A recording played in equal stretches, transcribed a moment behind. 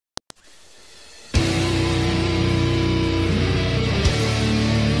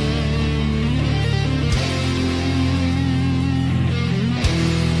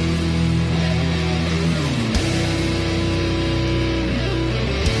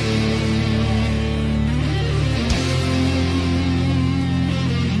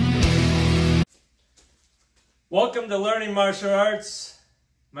Welcome to Learning Martial Arts.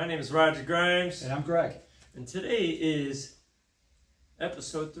 My name is Roger Grimes. And I'm Greg. And today is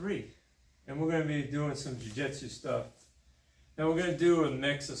episode 3. And we're going to be doing some Jiu-Jitsu stuff. And we're going to do a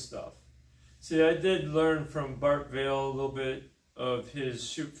mix of stuff. See, I did learn from Bart Vale a little bit of his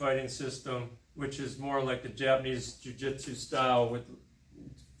shoot fighting system, which is more like a Japanese Jiu-Jitsu style with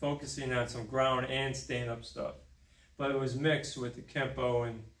focusing on some ground and stand-up stuff. But it was mixed with the Kempo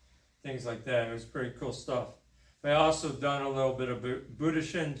and things like that. It was pretty cool stuff. I also done a little bit of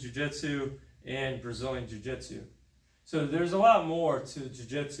Buddhism Jiu-Jitsu and Brazilian Jiu-Jitsu. So there's a lot more to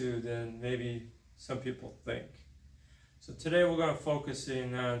Jiu-Jitsu than maybe some people think. So today we're going to focus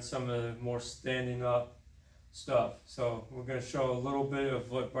in on some of the more standing up stuff. So we're going to show a little bit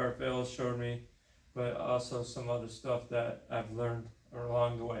of what Bart Vale showed me, but also some other stuff that I've learned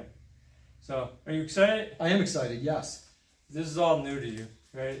along the way. So are you excited? I am excited, yes. This is all new to you,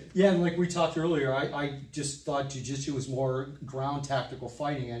 right? Yeah, and like we talked earlier, I just thought Jiu-Jitsu was more ground tactical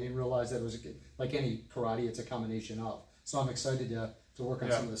fighting. I didn't realize that it was like any karate, it's a combination of. So I'm excited to work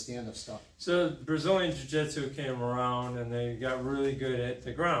on some of the stand-up stuff. So Brazilian Jiu-Jitsu came around and they got really good at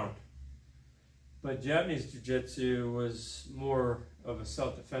the ground. But Japanese Jiu-Jitsu was more of a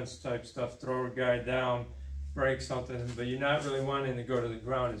self-defense type stuff. Throw a guy down, break something, but you're not really wanting to go to the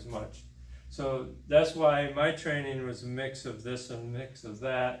ground as much. So that's why my training was a mix of this and a mix of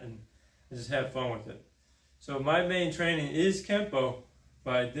that, and I just had fun with it. So my main training is Kempo,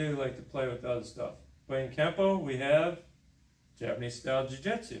 but I do like to play with other stuff. But in Kempo, we have Japanese style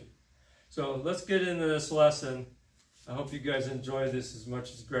Jiu-Jitsu. So let's get into this lesson. I hope you guys enjoy this as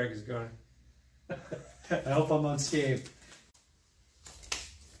much as Greg is going. I hope I'm unscathed.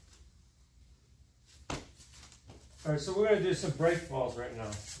 All right, so we're going to do some breakfalls right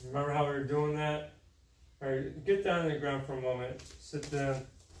now. Remember how we were doing that? All right, get down on the ground for a moment. Sit down.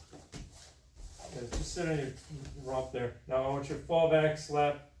 Yeah, just sit on your rump there. Now I want you to fall back,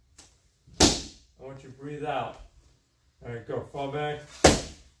 slap. I want you to breathe out. All right, go. Fall back.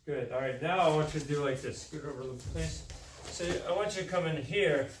 Good. All right, now I want you to do like this. Scoot over a little, please. So I want you to come in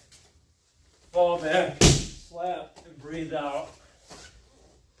here, fall back, slap, and breathe out.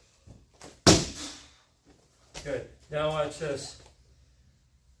 Good. Now watch this.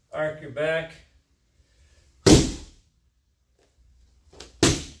 Arc your back.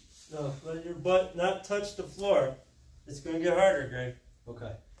 No, let your butt not touch the floor. It's going to get harder, Greg.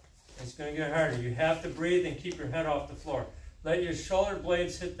 Okay. It's going to get harder. You have to breathe and keep your head off the floor. Let your shoulder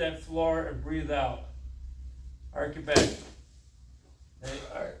blades hit that floor and breathe out. Arc your back.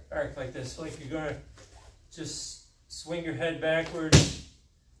 Arc like this, like you're going to just swing your head backwards.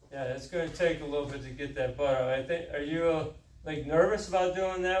 Yeah, it's going to take a little bit to get that butt out. I think. Are you like nervous about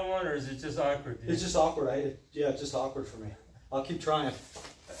doing that one, or is it just awkward? It's just awkward. Yeah, it's just awkward for me. I'll keep trying.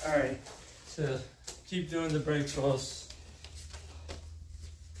 All right. So keep doing the breakfalls.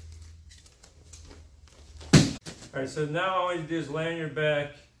 All right. So now all I want you to do is lay on your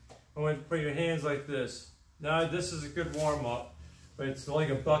back. I want you to put your hands like this. Now this is a good warm up, but it's like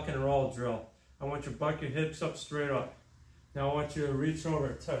a buck and roll drill. I want you to buck your hips up straight up. Now I want you to reach over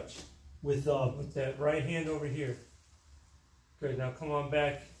and touch with that right hand over here. Good, now come on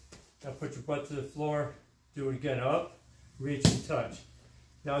back. Now put your butt to the floor. Do it again, up, reach and touch.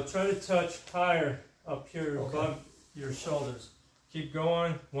 Now try to touch higher up here above your shoulders. Keep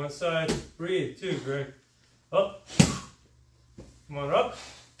going, one side, breathe too, Greg. Up, come on up.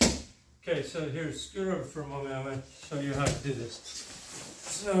 Okay, so here, scoot over for a moment. I'm going to show you how to do this.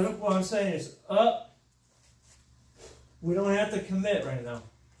 So what I'm saying is up. We don't have to commit right now.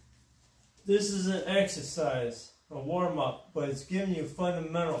 This is an exercise, a warm-up, but it's giving you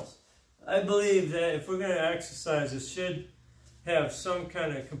fundamentals. I believe that if we're going to exercise, it should have some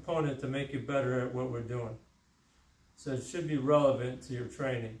kind of component to make you better at what we're doing. So it should be relevant to your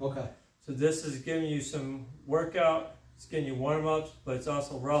training. Okay. So this is giving you some workout, it's getting you warm-ups, but it's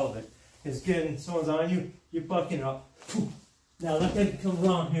also relevant. It's getting, someone's on you, you're bucking up. Now let them come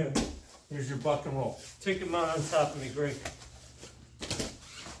around here. Here's your buck and roll. Take them out on top of me, Greg.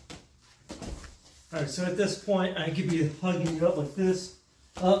 All right, so at this point, I could be hugging you up like this,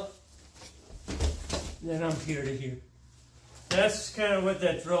 up, then I'm here to here. That's kind of what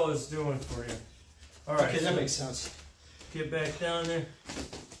that drill is doing for you. All right, okay, so that makes sense. Get back down there.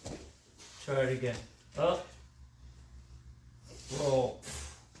 Try it again. Up, roll.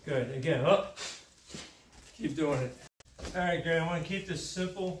 Good. Again, up. Keep doing it. All right, Greg, I want to keep this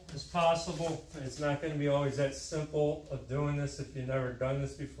simple as possible. It's not going to be always that simple of doing this if you've never done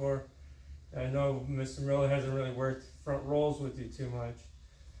this before. I know Mr. Miller hasn't really worked front rolls with you too much.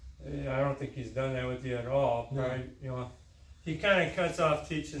 I don't think he's done that with you at all. No. Right? You know, he kind of cuts off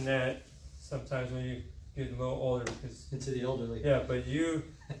teaching that sometimes when you getting a little older because into the elderly. Yeah, but you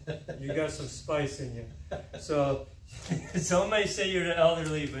got some spice in you. So some may say you're the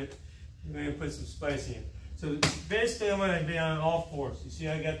elderly, but you may put some spice in you. So basically, I'm going to be on all fours. You see,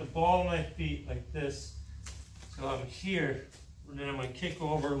 I got the ball on my feet like this. So I'm here, and then I'm going to kick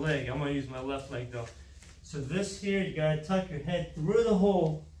over a leg. I'm going to use my left leg though. So this here, you got to tuck your head through the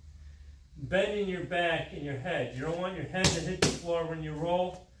hole, bending your back and your head. You don't want your head to hit the floor when you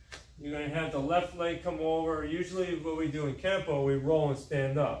roll. You're going to have the left leg come over. Usually what we do in Kempo, we roll and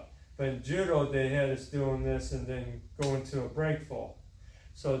stand up. But in Judo, they had us doing this and then go into a break fall.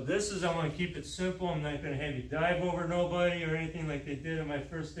 So this is, I'm going to keep it simple. I'm not going to have you dive over nobody or anything like they did on my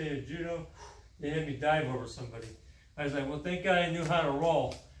first day of Judo. They had me dive over somebody. I was like, well, thank God I knew how to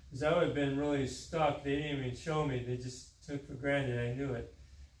roll, because I would have been really stuck. They didn't even show me. They just took for granted I knew it.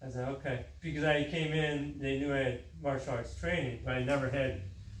 I was like, okay. Because I came in, they knew I had martial arts training, but I never had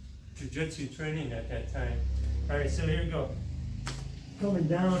Jiu-Jitsu training at that time. All right, so here we go. Coming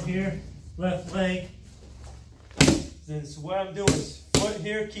down here, left leg. Then so what I'm doing is foot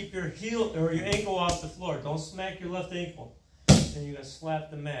here, keep your heel or your ankle off the floor. Don't smack your left ankle. And you're gonna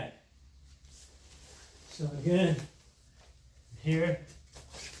slap the mat. So again, here,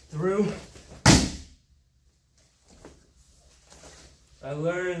 through. I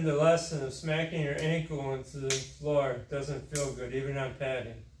learned the lesson of smacking your ankle into the floor doesn't feel good, even on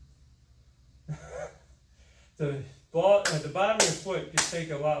padding. The ball at the bottom of your foot can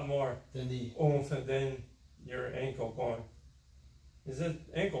take a lot more than the oomph than your ankle bone. Is it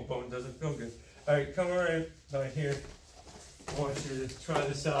ankle bone doesn't feel good? All right, come right here. I want you to try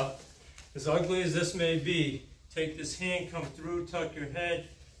this out. As ugly as this may be, take this hand, come through, tuck your head.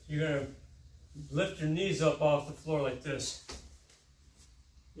 You're gonna lift your knees up off the floor like this.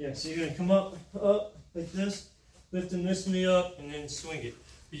 Yeah, so you're gonna come up like this, lifting this knee up, and then swing it.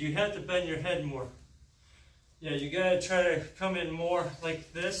 But you have to bend your head more. Yeah, you gotta try to come in more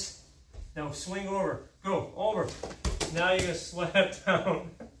like this. Now swing over, go over. Now you're gonna slap down.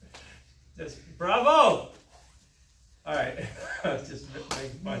 Just bravo! All right, just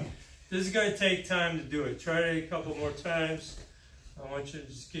make fun. This is gonna take time to do it. Try it a couple more times. I want you to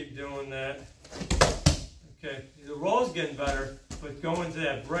just keep doing that. Okay, the roll's getting better, but going to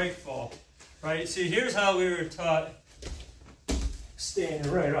that break fall, right? See, here's how we were taught standing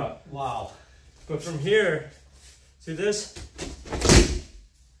right up. Wow. But from here, see this?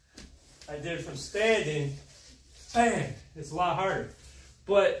 I did it from standing, bang, it's a lot harder.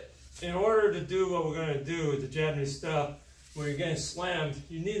 But in order to do what we're gonna do with the Japanese style, where you're getting slammed,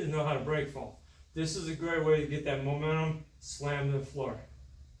 you need to know how to break fall. This is a great way to get that momentum, slam to the floor.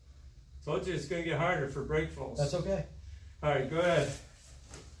 Told you it's gonna get harder for break falls. That's okay. All right, go ahead.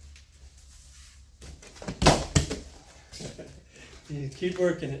 You keep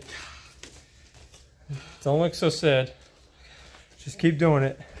working it. Don't look so sad. Just keep doing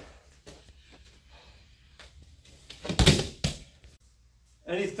it.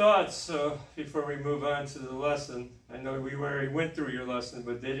 Any thoughts before we move on to the lesson? I know we already went through your lesson,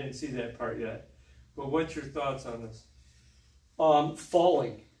 but they didn't see that part yet. But what's your thoughts on this?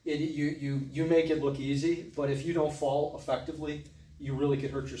 Falling. You make it look easy, but if you don't fall effectively, you really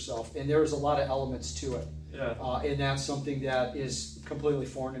could hurt yourself. And there's a lot of elements to it. Yeah. And that's something that is completely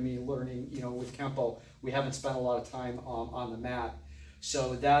foreign to me, learning, with Kempo. We haven't spent a lot of time on the mat.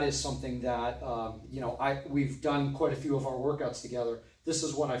 So that is something that, we've done quite a few of our workouts together. This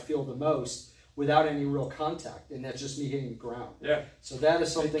is when I feel the most without any real contact, and that's just me hitting the ground. Yeah. So that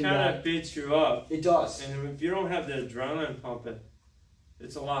is something that... It kind of beats you up. It does. And if you don't have the adrenaline pumping,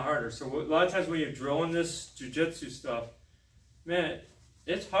 it's a lot harder. So a lot of times when you're drilling this jiu-jitsu stuff, man,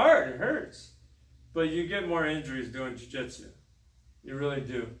 it's hard, it hurts. But you get more injuries doing jiu-jitsu. You really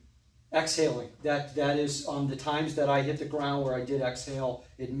do. Exhaling. That is the times that I hit the ground where I did exhale,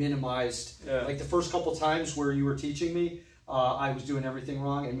 it minimized. Yeah. Like the first couple times where you were teaching me, I was doing everything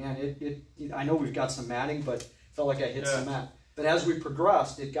wrong, and man, I know we've got some matting, but felt like I hit some mat. But as we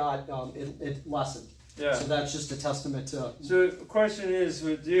progressed, it got it lessened. Yeah. So that's just a testament to. So the question is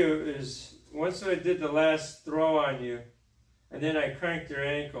with you is, once I did the last throw on you, and then I cranked your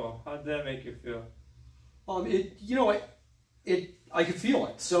ankle, how'd that make you feel? I could feel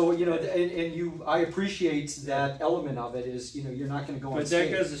it. So I appreciate that element of it. Is you're not going to go on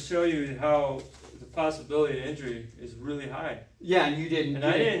stage. But that goes to show you how the possibility of injury is really high. Yeah, and you didn't. And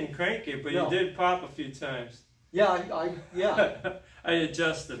I didn't crank it, but you did pop a few times. Yeah, I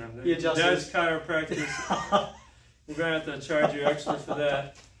adjusted them. You adjusted. That's chiropractic. We're gonna have to charge you extra for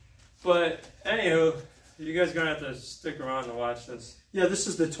that. But anywho, you guys are gonna have to stick around to watch this. Yeah, this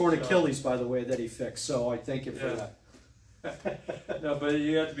is the torn Achilles, by the way, that he fixed. So I thank you for that. No, but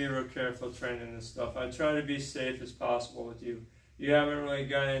you have to be real careful training this stuff. I try to be safe as possible with you. You haven't really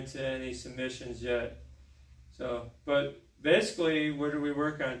gotten into any submissions yet. So, but basically, what do we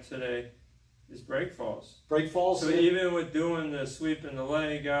work on today is breakfalls. Breakfalls? So even with doing the sweeping the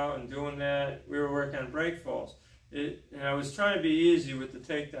leg out and doing that, we were working on breakfalls. And I was trying to be easy with the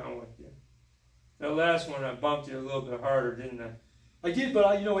takedown with you. That last one, I bumped you a little bit harder, didn't I? I did, but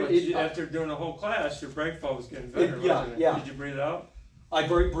after doing the whole class, your breakfall was getting better, wasn't it? Yeah. Did you breathe out? I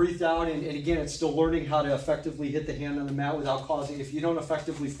breathed out, and again, it's still learning how to effectively hit the hand on the mat without causing, if you don't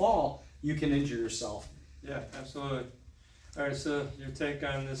effectively fall, you can injure yourself. Yeah, absolutely. All right, so your take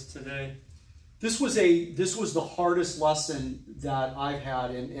on this today? This was the hardest lesson that I've had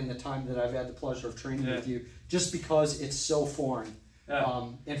in the time that I've had the pleasure of training with you, just because it's so foreign. Yeah.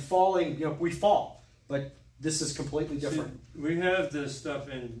 And falling, we fall, but this is completely different. See, we have this stuff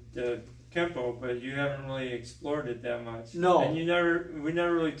in Kempo, but you haven't really explored it that much. No. And we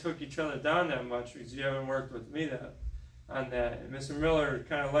never really took each other down that much because you haven't worked with me on that. And Mr. Miller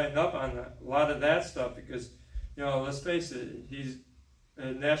kind of lightened up on a lot of that stuff because, let's face it, he's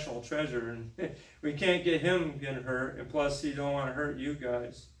a national treasure, and we can't get him getting hurt, and plus he don't want to hurt you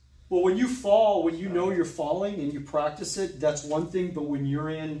guys. Well, when you fall, when you know you're falling and you practice it, that's one thing. But when you're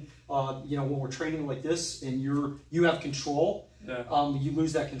in, when we're training like this and you have control, you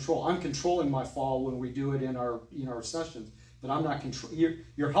lose that control. I'm controlling my fall when we do it in our sessions, but I'm not control.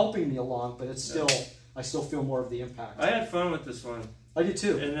 You're helping me along, but it's still I still feel more of the impact. I had fun with this one. I did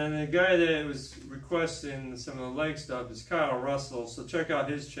too. And then the guy that was requesting some of the leg stuff is Kyle Russell, so check out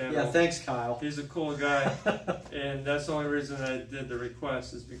his channel. Yeah, thanks, Kyle. He's a cool guy, and that's the only reason I did the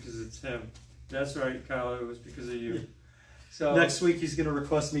request is because it's him. That's right, Kyle, it was because of you. So next week he's going to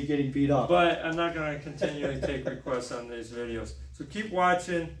request me getting beat up. But I'm not going to continually take requests on these videos. So keep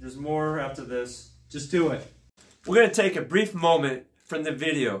watching. There's more after this. Just do it. We're going to take a brief moment from the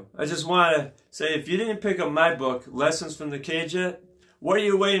video. I just want to say, if you didn't pick up my book, Lessons from the Cage yet, what are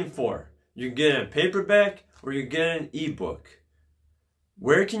you waiting for? You can get it in paperback or you can get it in ebook.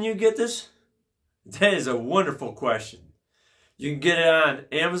 Where can you get this? That is a wonderful question. You can get it on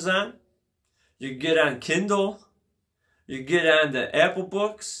Amazon. You can get it on Kindle. You can get it on the Apple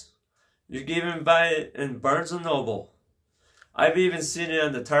Books. You can even buy it in Barnes & Noble. I've even seen it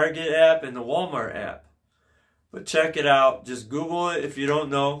on the Target app and the Walmart app. But check it out. Just Google it if you don't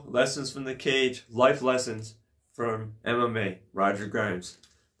know. Lessons from the Cage, Life Lessons from MMA, Roger Grimes.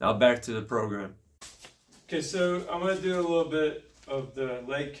 Now back to the program. Okay, so I'm going to do a little bit of the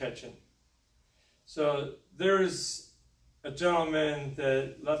leg catching. So there's a gentleman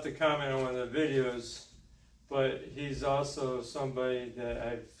that left a comment on one of the videos, but he's also somebody that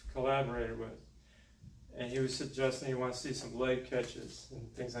I've collaborated with. And he was suggesting he wants to see some leg catches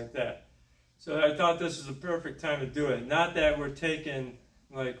and things like that. So I thought this was a perfect time to do it. Not that we're taking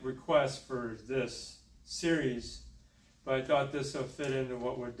like requests for this series, but I thought this will fit into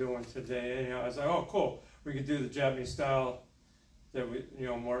what we're doing today. And I was like, oh, cool. We could do the Japanese style that we,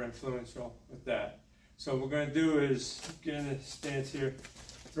 more influential with that. So what we're going to do is get in the stance here,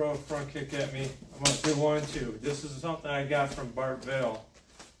 throw a front kick at me. I'm going to do 1, 2. This is something I got from Bart Vale.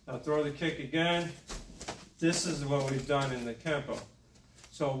 Now throw the kick again. This is what we've done in the Kempo.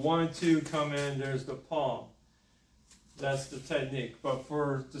 So 1, 2, come in, there's the palm. That's the technique. But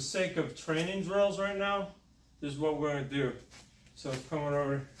for the sake of training drills right now, this is what we're going to do. So coming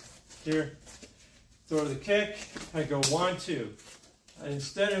over here, throw the kick, I go 1, 2. And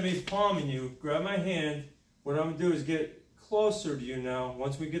instead of me palming you, grab my hand. What I'm going to do is get closer to you now.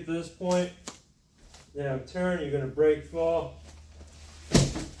 Once we get to this point, then I'm turning, you're going to break fall.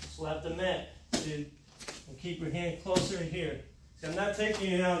 Slap the mat. See, and keep your hand closer in here. See, I'm not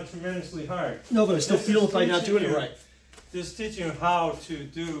taking it out tremendously hard. No, but I still feel if I'm not doing it right. Just teaching you how to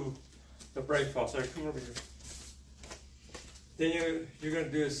do the break fall. Sorry, come over here. Then you're going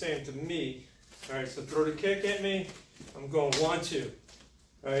to do the same to me. All right, so throw the kick at me. I'm going 1, 2.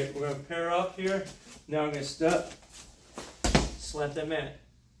 All right, we're going to pair up here. Now I'm going to step, slap the mat.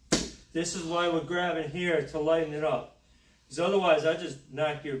 This is why we're grabbing here to lighten it up. Because otherwise, I just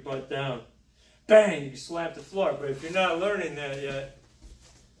knock your butt down. Bang, you slap the floor. But if you're not learning that yet,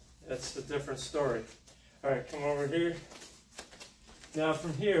 that's a different story. All right, come over here. Now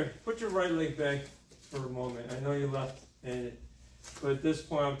from here, put your right leg back for a moment. I know you're left-handed. But at this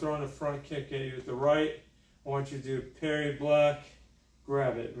point, I'm throwing a front kick at you with the right. I want you to do parry block,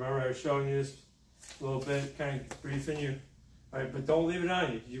 grab it. Remember I was showing you this a little bit, kind of briefing you. All right, but don't leave it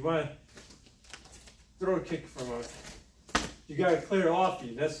on you. You want to throw a kick from a, you got to clear it off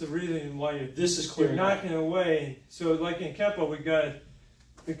you. That's the reason why you're knocking it away. So like in Kempo, we got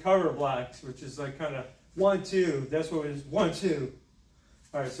the cover blocks, which is like kind of 1, 2. That's what it is. 1, 2.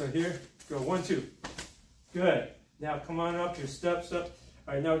 All right, so here, go 1, 2. Good. Now come on up, your steps up.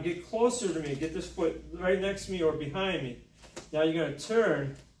 All right, now get closer to me. Get this foot right next to me or behind me. Now you're going to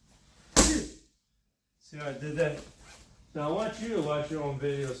turn. See how I did that? Now I want you to watch your own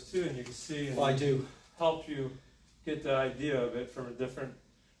videos too, and you can see and I do. Help you get the idea of it from a different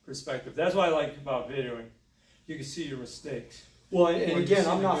perspective. That's what I like about videoing. You can see your mistakes. Well, and again,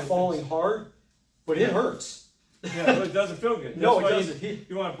 I'm not falling hard, but it hurts. Yeah, but it doesn't feel good. No, it doesn't.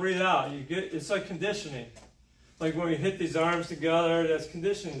 You want to breathe out. It's like conditioning. Like when you hit these arms together, that's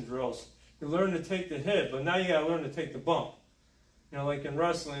conditioning drills. You learn to take the hit, but now you got to learn to take the bump. You know, like in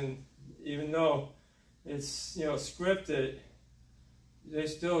wrestling, even though it's, you know, scripted, they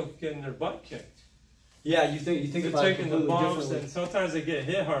still getting their butt kicked. Yeah, you think about it taking the bumps, and sometimes they get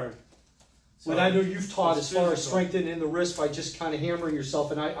hit hard. So I know you've taught as far as strengthening the wrist by just kind of hammering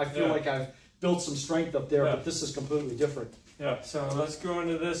yourself, and I feel like I've built some strength up there, but this is completely different. Yeah, so let's go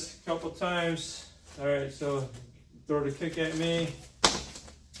into this a couple times. All right, so throw the kick at me.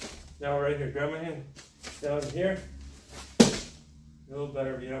 Now right here, grab my hand. Down here. A little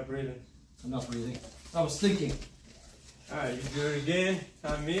better, but you're not breathing. I'm not breathing. I was thinking. All right, you do it again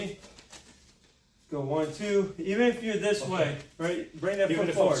on me. Go 1, 2. Even if you're this way, right? Bring that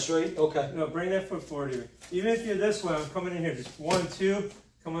foot forward. Straight? Okay. No, bring that foot forward here. Even if you're this way, I'm coming in here. Just 1, 2.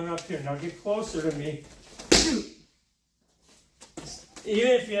 Coming up here. Now get closer to me.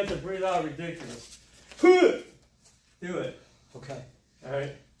 Even if you have to breathe out ridiculous. Do it. Okay. All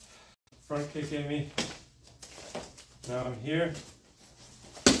right. Front kick at me. Now I'm here.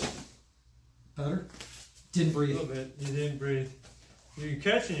 Better? Didn't breathe. A little bit. You didn't breathe. You're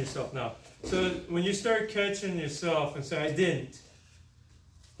catching yourself now. So when you start catching yourself and say, I didn't,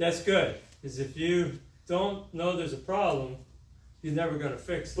 that's good. Because if you don't know there's a problem, you're never going to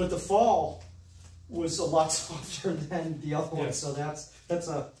fix it. But the fall was a lot softer than the other one, so that's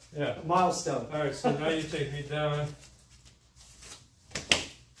a milestone. All right, so now you take me down.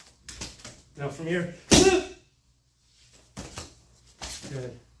 Now from here.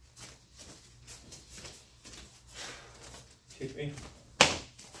 Good. Kick me.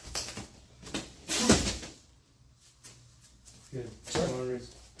 Good. Sorry.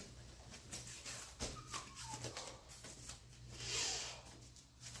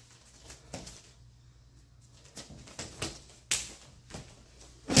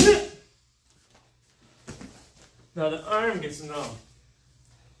 Now the arm gets numb.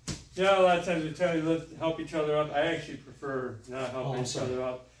 Yeah, a lot of times we try to help each other up. I actually prefer not helping each other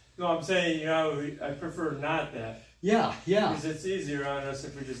up. No, I'm saying, you know, I prefer not that. Yeah. Because it's easier on us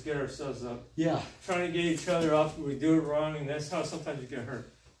if we just get ourselves up. Yeah. Trying to get each other up, we do it wrong, and that's how sometimes you get hurt.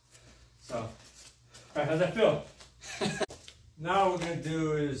 So, all right, how's that feel? Now what we're going to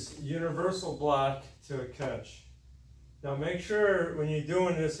do is universal block to a catch. Now make sure when you're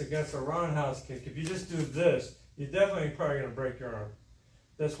doing this against a roundhouse kick, if you just do this, you're definitely probably going to break your arm.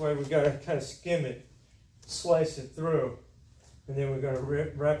 That's why we got to kind of skim it, slice it through, and then we're going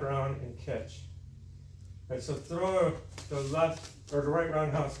to wrap around and catch. All right, so throw the left or the right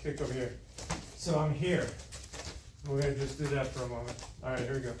roundhouse kick over here. So I'm here. We're going to just do that for a moment. All right,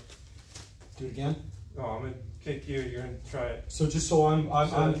 here we go. Do it again. Oh, I'm going to kick you. You're going to try it. So just so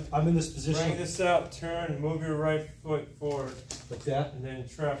I'm in this position. Bring this out, turn, move your right foot forward. Like that? And then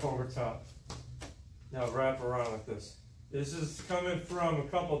trap over top. Now wrap around like this. This is coming from a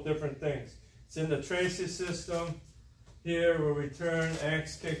couple different things. It's in the Tracy system. Here where we turn,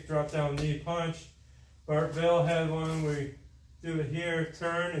 axe kick, drop down, knee punch. Bart Bell had one where you do it here,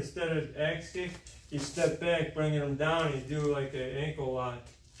 turn, instead of axe kick, you step back, bringing them down, and you do like an ankle lock.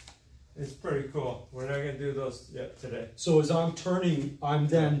 It's pretty cool. We're not going to do those yet today. So as I'm turning, I'm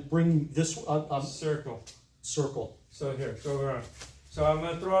then bringing this circle. Circle. So here, go around. So I'm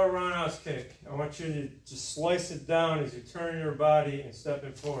going to throw a roundhouse kick. I want you to just slice it down as you turn your body and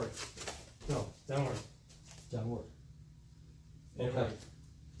stepping forward. No, downward. Downward. Inward. Okay.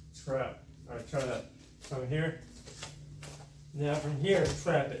 Trap. All right, try that. So I'm here. Now from here,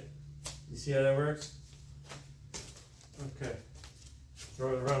 trap it. You see how that works? Okay.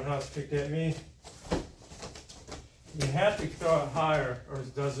 Throw the roundhouse kick at me. You have to throw it higher or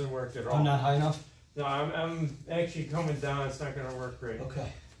it doesn't work at all. I'm not high enough? No, I'm actually coming down. It's not going to work great.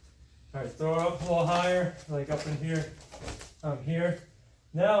 Okay. All right, throw it up a little higher, like up in here. I'm here.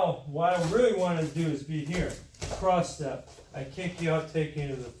 Now, what I really want to do is be here. Cross step. I kick you up, take you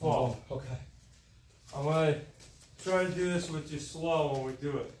to the fall. Oh, okay. I'm going to try to do this with you slow when we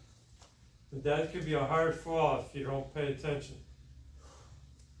do it. But that could be a hard fall if you don't pay attention.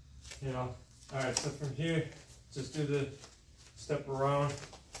 You know? Alright, so from here, just do the step around.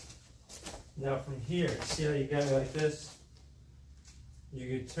 Now from here, see how you got it like this? You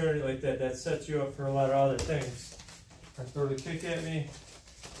can turn it like that. That sets you up for a lot of other things. I throw the kick at me.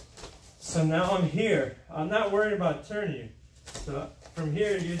 So now I'm here. I'm not worried about turning you. So from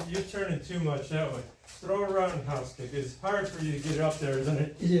here, you're turning too much that way. Throw a roundhouse kick. It's hard for you to get up there, isn't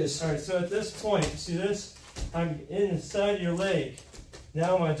it? It is. All right, so at this point, see this? I'm inside your leg.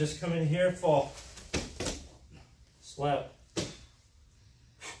 Now I'm going to just come in here, fall. Slap.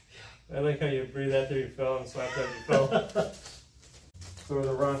 I like how you breathe after you fell and slap after you fell. Throw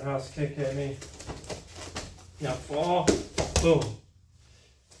the roundhouse kick at me. Now fall. Boom.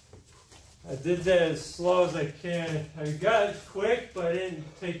 I did that as slow as I can. I got it quick, but I didn't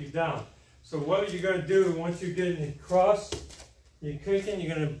take you down. So what you're going to do, once you're getting across, you're kicking,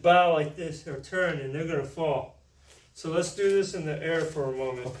 you're going to bow like this or turn, and they're going to fall. So let's do this in the air for a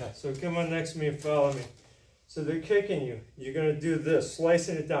moment. Okay. So come on next to me and follow me. So they're kicking you. You're going to do this,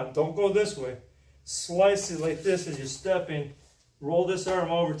 slicing it down. Don't go this way. Slice it like this as you're stepping. Roll this arm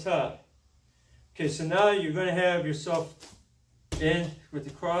over top. Okay, so now you're going to have yourself in with the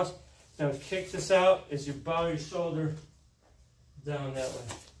cross. Now kick this out as you bow your shoulder down that way.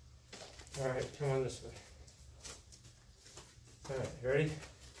 All right, come on this way. All right, ready?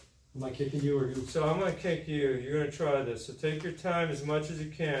 Am I kicking you or you? So I'm going to kick you. You're going to try this. So take your time as much as you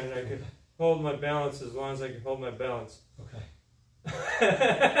can. I can hold my balance as long as I can hold my balance. Okay.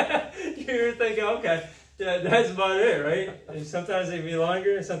 You're thinking, okay, yeah, that's about it, right? And sometimes it can be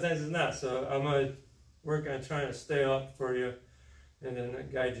longer and sometimes it's not. So I'm going to work on trying to stay up for you and then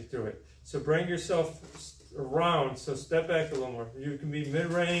guide you through it. So bring yourself around. So step back a little more. You can be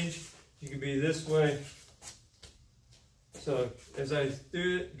mid-range. You can be this way. So as I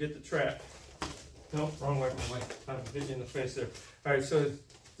do it, get the trap. Nope, wrong way. I'm hitting you in the face there. All right, so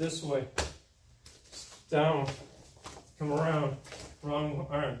this way. Down. Come around. Wrong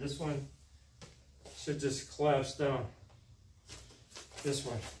arm. This one should just collapse down. This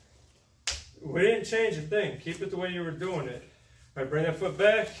way. We didn't change a thing. Keep it the way you were doing it. All right, bring that foot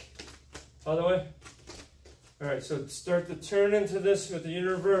back. Other way. All right, so start to turn into this with the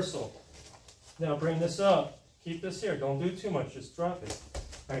universal. Now bring this up. Keep this here. Don't do too much. Just drop it.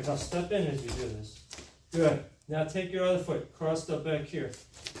 All right, now step in as you do this. Good. Now take your other foot. Crossed up back here.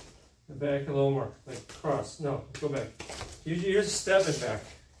 Back a little more. Like cross. No, go back. You're just stepping back.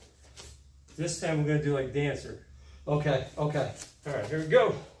 This time we're going to do like dancer. Okay, okay. All right, here we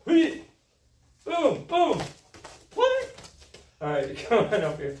go. Boom, boom. What? All right, come on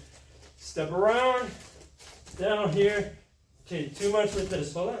up here. Step around. Down here. Okay, too much with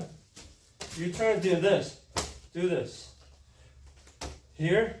this. Hold on. You're trying to do this. Do this.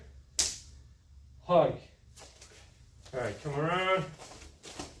 Here. Hug. All right, come around.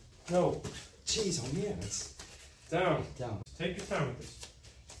 No. Jeez, oh man, it's down. Down. Take your time with this.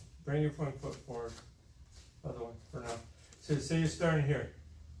 Bring your front foot forward. Other one for now. So say you're starting here.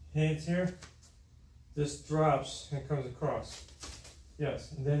 Hands here. This drops and comes across.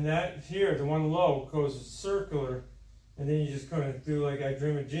 Yes. And then that here, the one low, goes circular. And then you just kind of do like I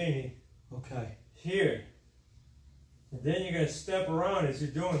Dream of Jeannie. Okay. Here. And then you're going to step around as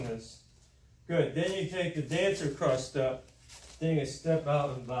you're doing this. Good. Then you take the dancer cross step. Then you step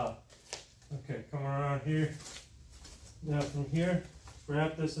out and bow. Okay, come around here. Now from here,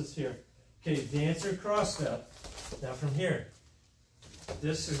 wrap this is here. Okay, dancer cross step. Now from here.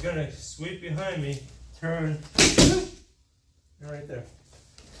 This is going to sweep behind me. Turn. Right there.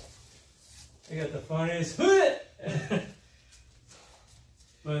 I got the funniest.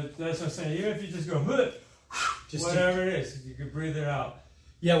 But that's what I'm saying. Even if you just go, just whatever it is, you can breathe it out.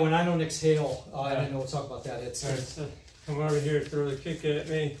 Yeah, when I don't exhale, I don't know what to talk about that. It's all right, so come over here, throw the kick at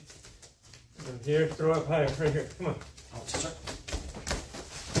me. From here, throw up higher, right here. Come on. Oh, sorry.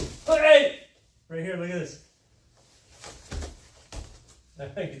 Hey! Right here, look at this. I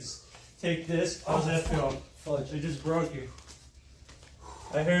can just take this. How's that feel? Fudge. I just broke you.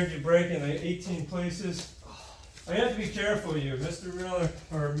 I heard you breaking like 18 places. I have to be careful, you. Mr. Miller,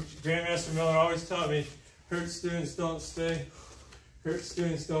 or Grandmaster Miller always taught me, hurt students don't stay, hurt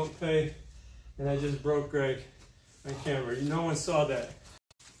students don't pay. And I just broke Gregg on camera. No one saw that.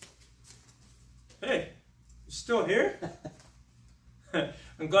 Hey, you're still here?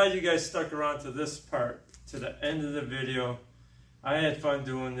 I'm glad you guys stuck around to this part, to the end of the video. I had fun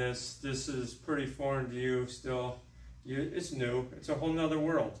doing this. This is pretty foreign to you still. It's new. It's a whole nother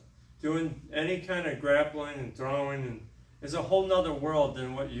world. Doing any kind of grappling and throwing and is a whole nother world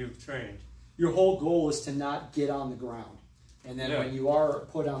than what you've trained. Your whole goal is to not get on the ground. And then when you are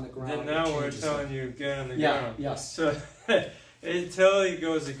put on the ground, then now we're telling you get on the ground. Yes. So it totally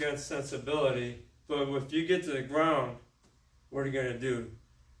goes against sensibility. But if you get to the ground, what are you going to do?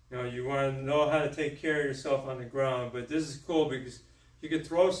 You know, you want to know how to take care of yourself on the ground. But this is cool because you can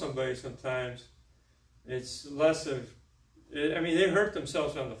throw somebody sometimes. It's less of, I mean, they hurt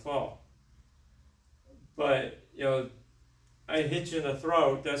themselves on the fall. But, you know, I hit you in the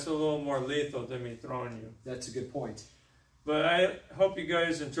throat. That's a little more lethal than me throwing you. That's a good point. But I hope you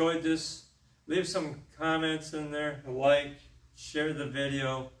guys enjoyed this. Leave some comments in there, like, share the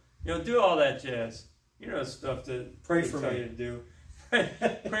video. You know, do all that jazz. You know, stuff that Pray they for tell me. you to do.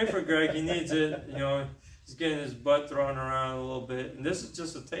 Pray for Greg. He needs it. You know, he's getting his butt thrown around a little bit. And this is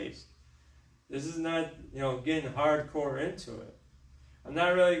just a taste. This is not, you know, getting hardcore into it. I'm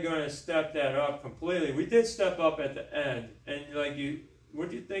not really going to step that up completely. We did step up at the end. And like what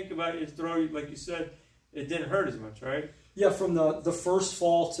do you think about your throw? Like you said, it didn't hurt as much, right? Yeah, from the first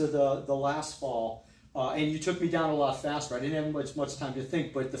fall to the last fall. And you took me down a lot faster. I didn't have much time to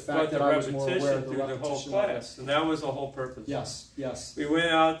think, but the fact that I was more aware of the through the whole class, and that was the whole purpose. Yes, yes. We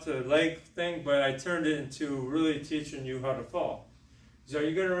went out to the leg thing, but I turned it into really teaching you how to fall. So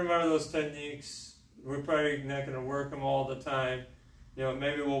you're going to remember those techniques. We're probably not going to work them all the time. You know,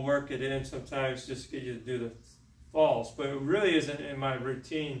 maybe we'll work it in sometimes just to get you to do the falls, but it really isn't in my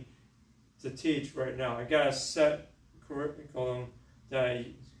routine to teach right now. I got a set curriculum that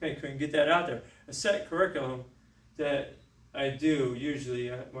I couldn't get that out there. A set curriculum that I do usually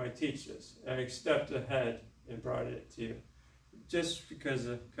when I teach this. I stepped ahead and brought it to you just because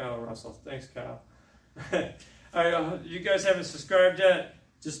of Kyle Russell. Thanks, Kyle. All right, you guys haven't subscribed yet?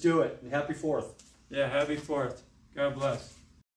 Just do it. Happy 4th. Yeah, happy 4th. God bless.